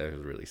sad. That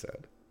was really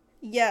sad.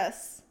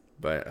 Yes.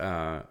 But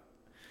I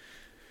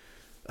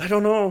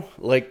don't know.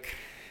 Like,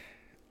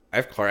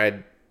 I've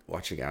cried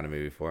watching anime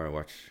before. I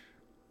watched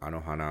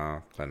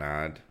Anohana,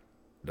 Clannad.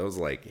 Those,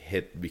 like,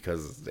 hit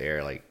because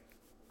they're, like,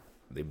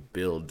 they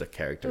build the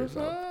characters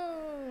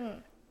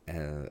up.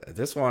 And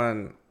this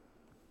one,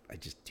 I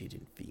just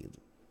didn't feel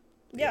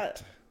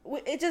it.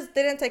 It just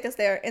didn't take us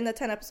there in the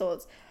 10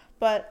 episodes.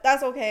 But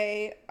that's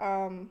okay. I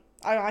don't know.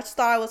 I just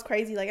thought I was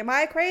crazy. Like, am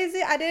I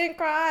crazy? I didn't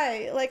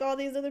cry like all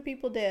these other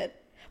people did.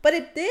 But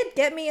it did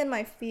get me in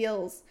my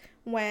feels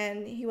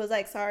when he was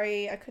like,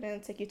 sorry, I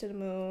couldn't take you to the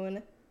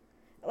moon.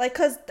 Like,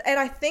 and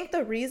I think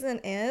the reason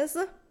is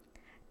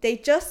they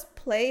just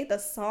play the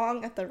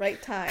song at the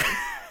right time.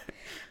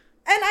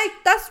 And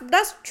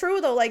that's true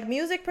though. Like,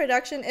 music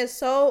production is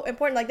so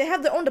important. Like, they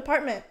have their own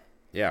department.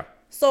 Yeah.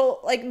 So,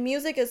 like,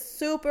 music is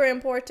super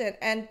important,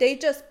 and they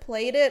just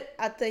played it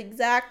at the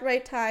exact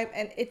right time,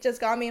 and it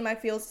just got me in my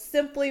feels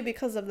simply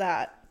because of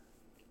that.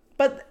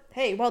 But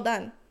hey, well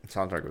done. The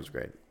soundtrack was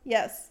great.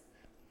 Yes.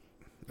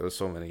 There was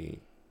so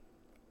many.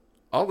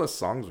 All the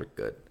songs were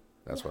good.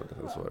 That's what it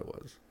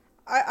was.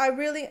 I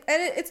really, and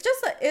it's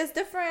just it's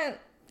different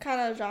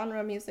kind of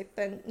genre music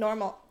than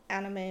normal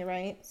anime,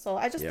 right? So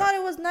I just thought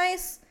it was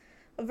nice,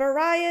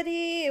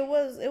 variety. It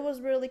was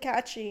really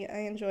catchy. I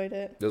enjoyed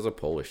it. There's a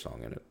Polish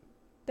song in it.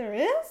 There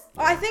is? Yeah.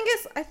 Oh, I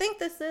think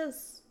this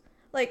is,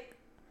 like,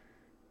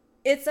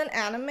 it's an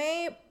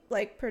anime,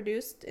 like,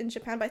 produced in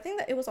Japan, but I think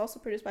that it was also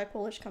produced by a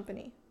Polish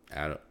company.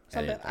 I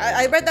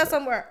read that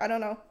somewhere. I don't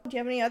know. Do you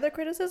have any other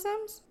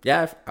criticisms?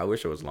 Yeah, I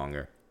wish it was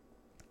longer.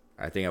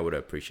 I think I would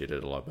have appreciated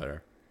it a lot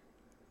better.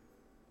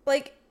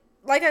 Like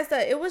I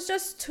said, it was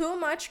just too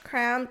much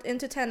crammed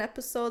into 10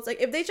 episodes.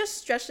 Like, if they just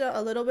stretched it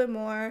a little bit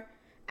more,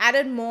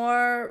 added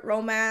more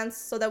romance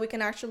so that we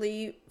can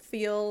actually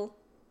feel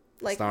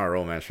like... It's not a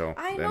romance show.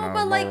 I know,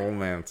 but, like,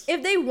 romance.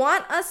 If they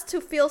want us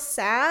to feel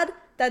sad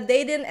that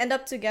they didn't end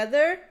up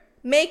together,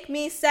 make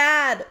me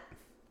sad.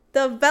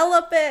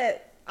 Develop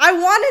it. I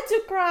wanted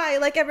to cry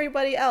like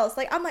everybody else.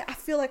 Like, I'm like, I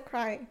feel like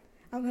crying.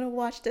 I'm going to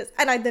watch this.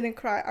 And I didn't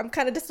cry. I'm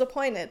kind of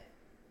disappointed.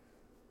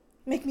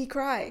 Make me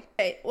cry.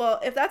 Okay, well,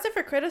 if that's it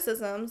for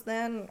criticisms,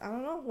 then I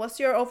don't know. What's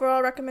your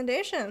overall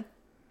recommendation?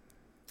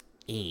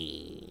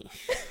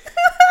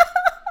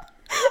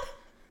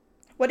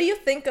 What do you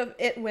think of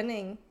it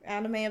winning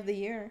Anime of the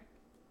Year?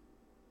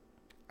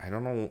 I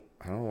don't know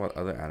what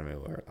other anime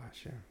were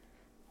last year.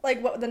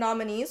 Like, what the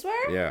nominees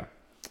were? Yeah.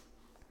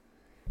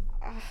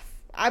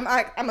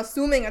 I'm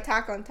assuming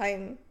Attack on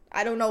Titan.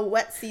 I don't know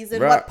what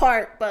season, what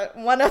part, but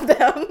one of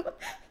them.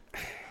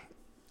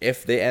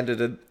 If they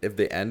ended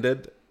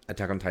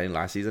Attack on Titan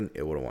last season,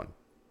 it would have won.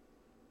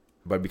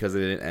 But because they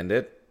didn't end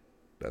it,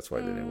 that's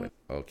why they didn't win.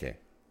 Okay.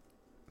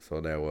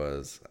 So there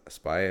was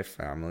Spy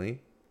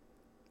Family,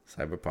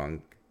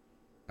 Cyberpunk,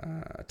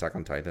 Attack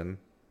on Titan,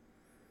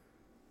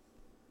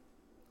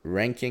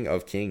 Ranking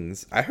of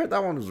Kings. I heard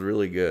that one was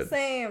really good.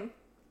 Same.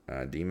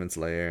 Demon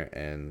Slayer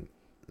and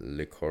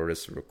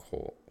Licorice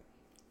Recall.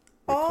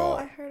 Oh,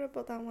 I heard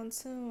about that one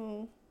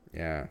too.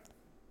 Yeah.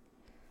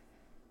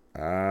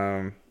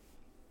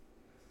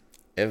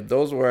 If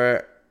those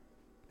were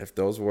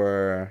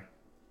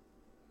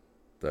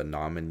the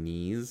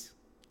nominees,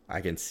 I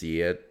can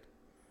see it,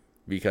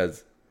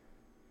 because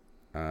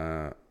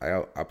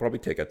I'll probably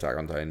take Attack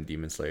on Titan,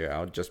 Demon Slayer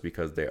out just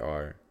because they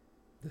are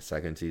the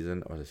second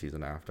season or the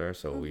season after,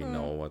 so we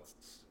know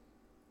what's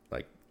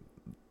like.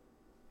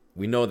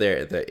 We know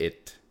the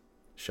it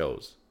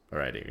shows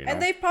already, you know?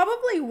 And they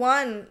probably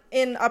won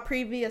in a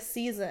previous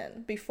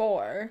season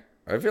before.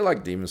 I feel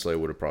like Demon Slayer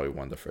would have probably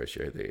won the first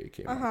year they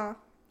came out.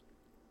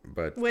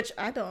 But which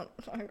I don't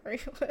agree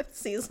with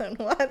season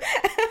 1.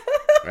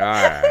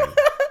 Alright.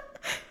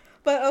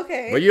 But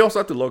okay. But you also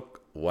have to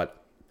look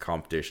what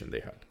competition they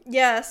had.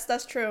 Yes,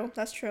 that's true.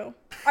 That's true.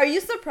 Are you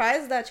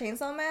surprised that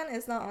Chainsaw Man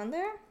is not on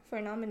there for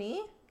a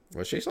nominee?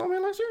 Was Chainsaw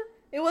Man last year?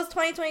 It was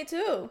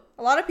 2022.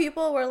 A lot of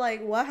people were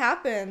like, what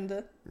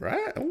happened?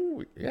 Right?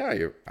 Oh,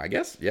 yeah. I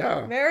guess,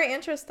 yeah. Very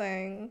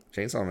interesting.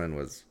 Chainsaw Man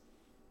was...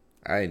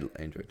 I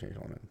enjoyed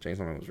Chainsaw Man. Chainsaw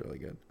Man was really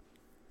good.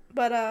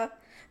 But,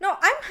 no,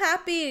 I'm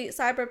happy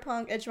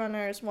Cyberpunk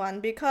Edgerunners won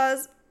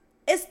because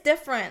it's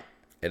different.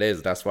 It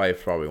is. That's why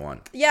it probably won.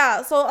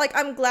 Yeah, so, like,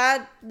 I'm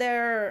glad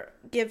they're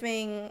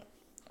giving...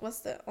 what's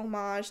the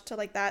homage to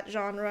like that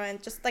genre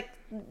and just like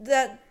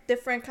the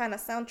different kind of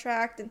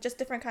soundtrack and just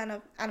different kind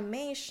of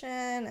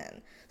animation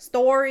and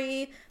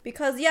story,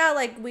 because yeah,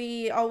 like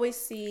we always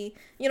see,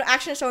 you know,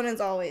 action shonen's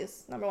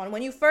always number one.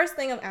 When you first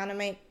think of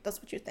anime, that's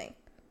what you think.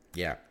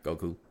 Yeah,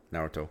 Goku,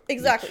 Naruto.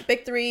 Exactly.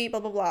 Big three, blah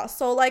blah blah.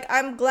 So like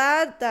I'm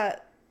glad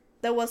that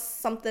there was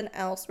something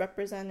else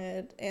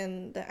represented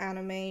in the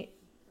anime,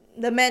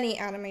 the many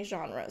anime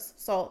genres.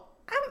 So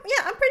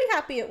I'm pretty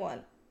happy it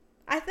won.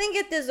 I think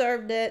it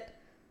deserved it.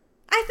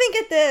 I think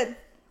it did.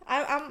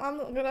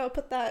 I'm gonna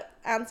put that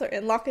answer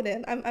in, lock it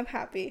in. I'm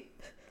happy.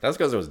 That's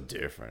because it was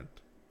different.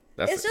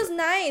 It's just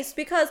nice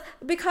because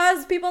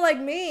people like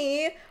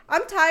me,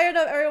 I'm tired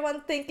of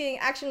everyone thinking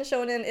action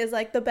shonen is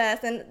like the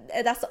best and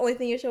that's the only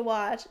thing you should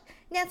watch.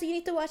 Nancy, you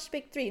need to watch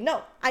Big Three.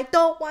 No, I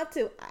don't want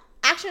to.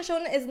 Action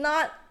shonen is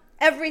not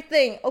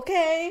everything,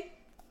 okay?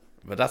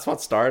 But that's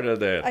what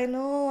started it. I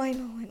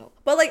know.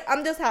 But like,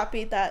 I'm just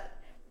happy that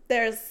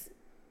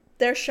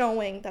they're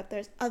showing that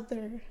there's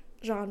other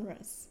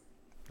genres.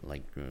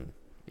 Like,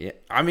 yeah,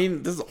 I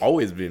mean, there's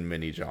always been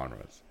many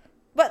genres.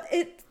 But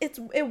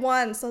it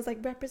won, so it's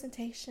like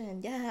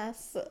representation.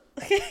 Yes.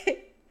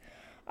 Okay.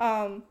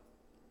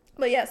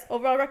 But yes,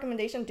 overall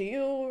recommendation. Do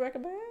you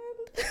recommend?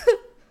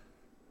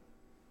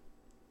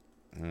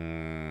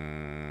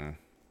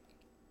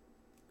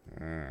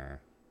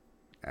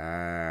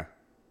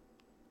 I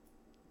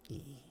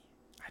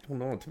don't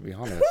know, to be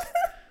honest.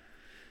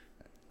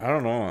 I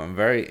don't know. I'm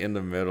very in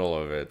the middle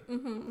of it.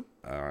 Mm-hmm.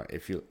 I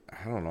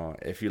don't know.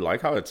 If you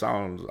like how it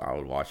sounds, I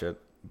would watch it.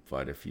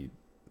 But if you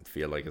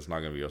feel like it's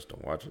not gonna be yours,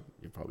 don't watch it.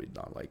 You probably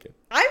not like it.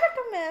 I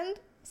recommend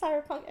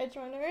Cyberpunk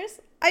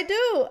Edgerunners. I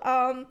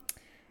do.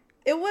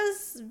 It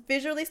was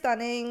visually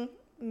stunning,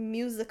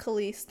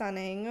 musically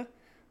stunning.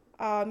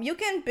 You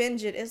can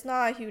binge it. It's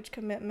not a huge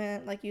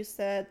commitment, like you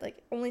said.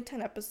 Like only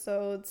 10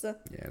 episodes.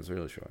 Yeah, it's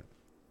really short.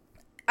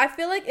 I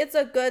feel like it's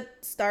a good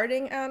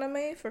starting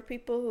anime for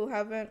people who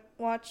haven't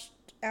watched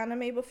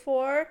anime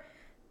before,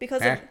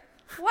 because I think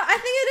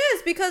it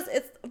is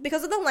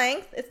because of the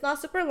length. It's not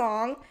super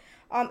long.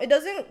 It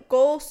doesn't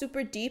go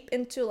super deep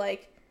into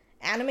like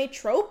anime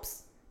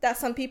tropes that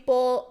some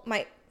people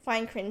might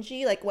find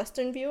cringy, like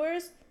Western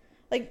viewers.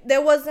 Like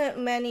there wasn't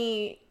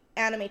many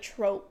anime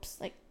tropes,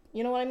 like,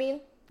 you know what I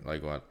mean?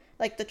 Like what?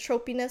 Like the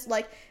tropiness,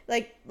 like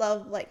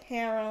of like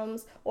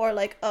harems, or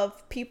like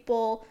of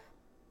people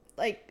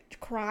like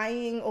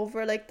crying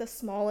over like the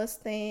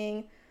smallest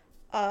thing,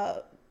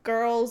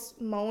 girls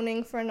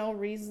moaning for no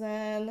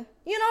reason,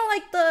 you know,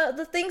 like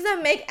the things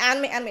that make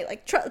anime.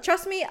 Like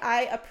trust me,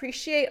 I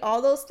appreciate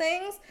all those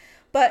things,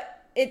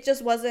 but it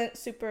just wasn't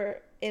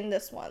super in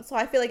this one. So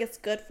I feel like it's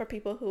good for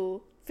people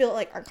who feel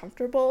like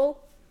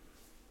uncomfortable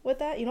with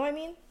that, you know what I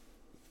mean?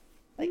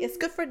 Like it's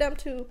good for them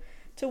to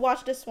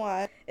watch this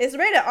one. It's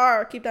rated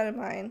R, keep that in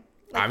mind.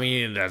 Like, I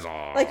mean, there's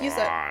a like you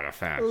said,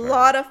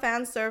 lot of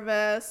fan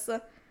service.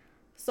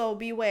 So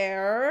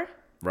beware.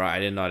 Bro, I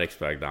did not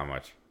expect that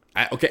much.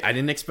 I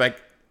didn't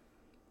expect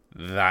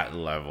that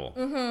level.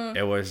 Mm-hmm.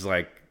 It was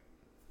like...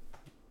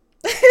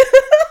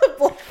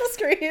 Blow the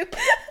screen. It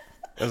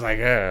was like...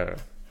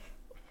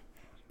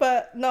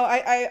 But no,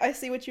 I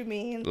see what you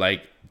mean.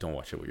 Like, don't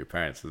watch it with your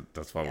parents.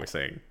 That's what we're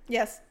saying.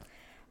 Yes.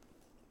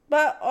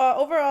 But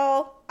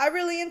overall, I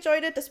really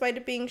enjoyed it despite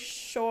it being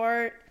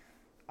short.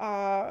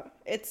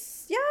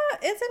 It's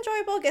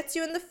enjoyable. Gets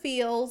you in the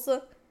feels.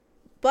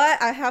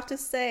 But I have to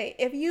say,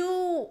 if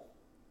you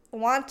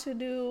want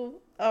to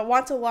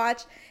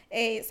watch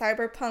a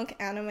cyberpunk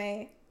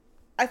anime,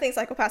 I think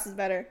Psycho Pass is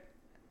better.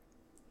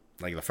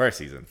 Like the first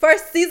season.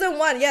 Season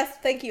 1, yes,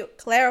 thank you.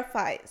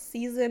 Clarify,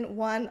 season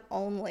 1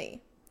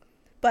 only.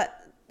 But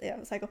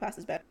yeah, Psycho Pass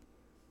is better.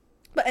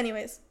 But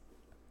anyways,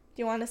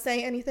 do you want to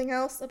say anything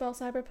else about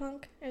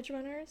Cyberpunk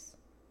Edgerunners?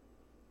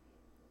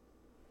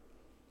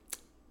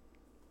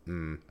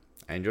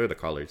 I enjoy the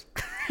colors.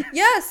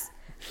 Yes.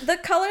 The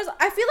colors,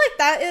 I feel like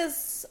that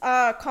is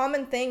a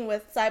common thing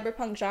with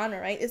cyberpunk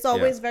genre, right? It's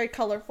always very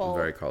colorful.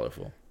 Very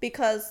colorful.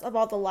 Because of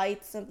all the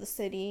lights of the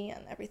city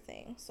and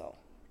everything. So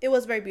it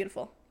was very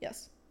beautiful.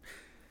 Yes.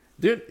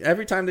 Dude,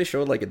 every time they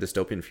show like a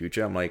dystopian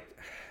future, I'm like,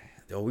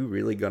 are we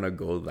really gonna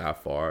go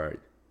that far,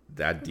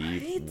 that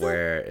deep, Right?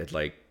 where it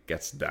like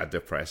gets that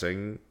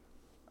depressing?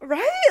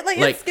 Right? Like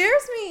it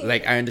scares me.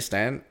 Like I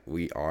understand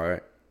we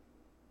are,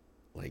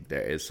 like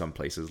there is some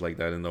places like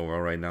that in the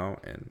world right now,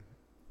 and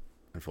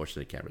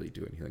unfortunately can't really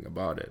do anything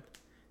about it.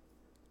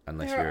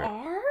 Unless there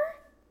are?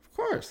 Of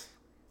course.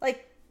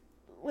 Like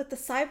with the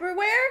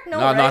cyberware? No,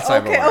 right? Not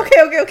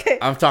cyberware. Okay.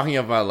 I'm talking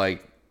about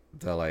like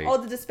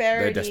the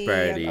disparity. The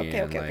disparity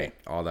and, like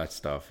all that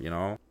stuff, you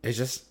know? It's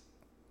just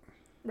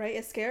right,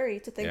 it's scary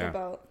to think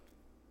about.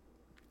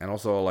 And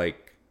also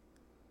like,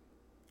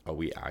 are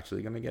we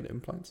actually gonna get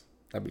implants?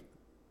 That'd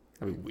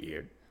be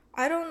weird.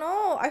 I don't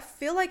know. I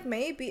feel like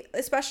maybe,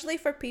 especially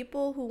for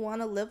people who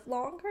want to live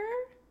longer.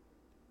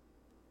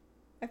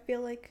 I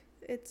feel like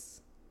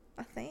it's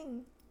a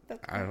thing.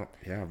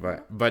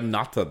 But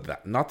not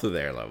to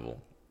their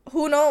level.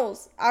 Who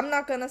knows? I'm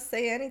not gonna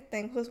say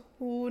anything because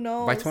who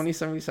knows? By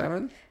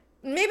 2077?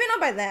 Maybe not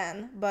by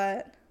then,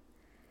 but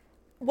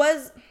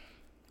what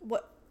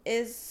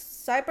is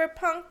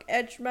Cyberpunk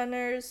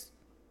Edgerunners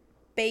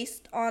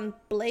based on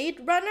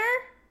Blade Runner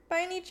by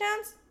any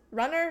chance?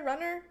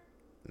 Runner?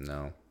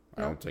 No,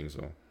 I don't think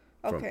so.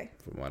 Okay.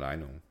 From what I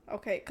know.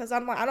 Okay, because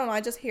I'm like, I don't know.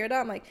 I just hear that.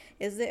 I'm like,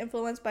 is it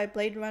influenced by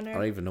Blade Runner? I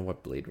don't even know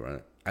what Blade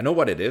Runner. I know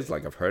what it is.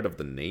 Like I've heard of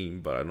the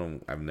name, but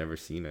I've never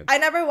seen it. I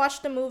never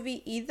watched the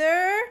movie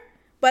either,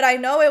 but I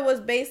know it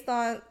was based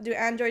on Do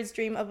Androids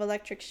Dream of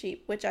Electric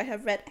Sheep, which I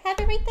have read. I have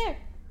it right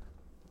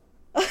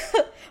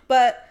there.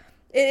 But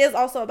it is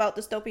also about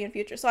dystopian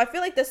future. So I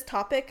feel like this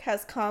topic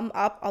has come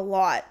up a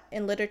lot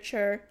in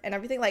literature and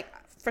everything. Like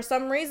for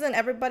some reason,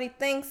 everybody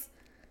thinks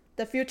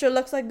the future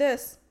looks like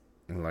this.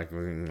 Like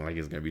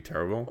it's gonna be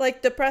terrible.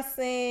 Like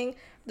depressing,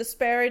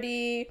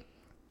 disparity,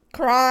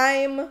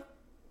 crime.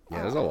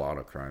 Yeah, there's a lot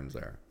of crimes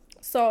there.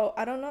 So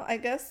I don't know. I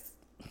guess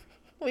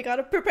we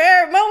gotta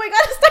prepare. Mo, we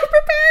gotta start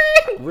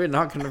preparing. We're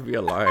not gonna be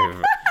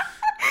alive.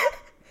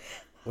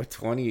 We're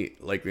 20.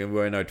 Like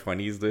we're in our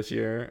 20s this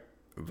year.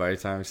 By the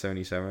time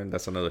 77,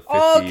 that's another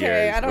 50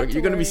 years.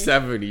 You're gonna be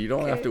 70. You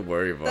don't have to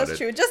worry about it. That's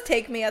true. Just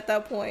take me at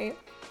that point.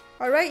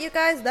 All right, you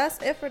guys.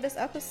 That's it for this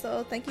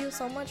episode. Thank you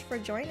so much for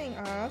joining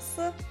us,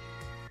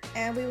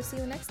 and we will see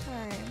you next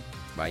time.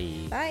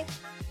 Bye. Bye.